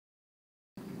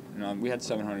we had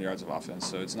 700 yards of offense,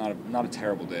 so it's not a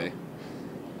terrible day.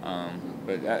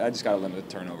 But I just got to limit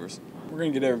the turnovers. We're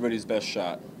going to get everybody's best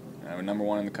shot. We're number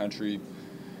one in the country,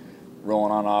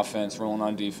 rolling on offense, rolling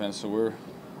on defense, so we're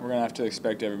going to have to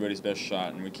expect everybody's best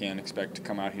shot, and we can't expect to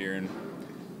come out here and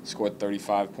score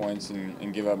 35 points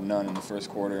and give up none in the first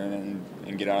quarter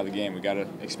and get out of the game. We got to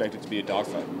expect it to be a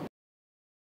dogfight.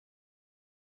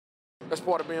 That's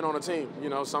part of being on a team.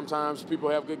 Sometimes people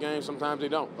have good games, sometimes they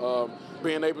don't.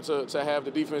 Being able to have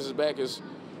the defense's back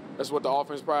that's what the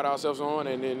offense pride ourselves on.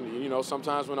 And then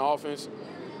sometimes when the offense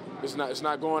it's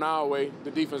not going our way,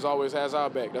 the defense always has our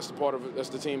back. That's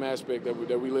the team aspect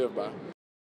that we live by.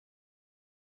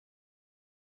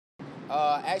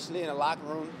 Actually, in the locker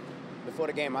room before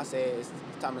the game, I said it's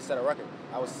time to set a record.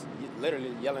 I was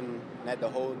literally yelling that the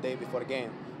whole day before the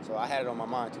game, so I had it on my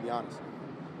mind, to be honest.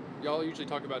 Y'all usually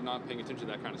talk about not paying attention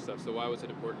to that kind of stuff, so why was it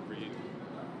important for you?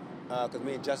 Because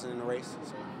me and Justin in the race.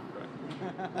 So.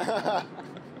 Right.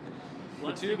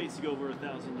 Last two teammates to go over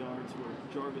 1,000 yards were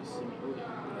Jarvis and Ole.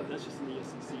 That's just in the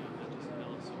SEC, not just in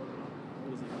LSU.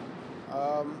 What is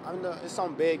it? It's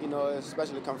something big,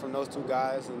 especially coming from those two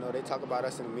guys. They talk about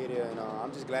us in the media, and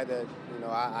I'm just glad that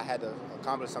I had to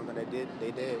accomplish something they did.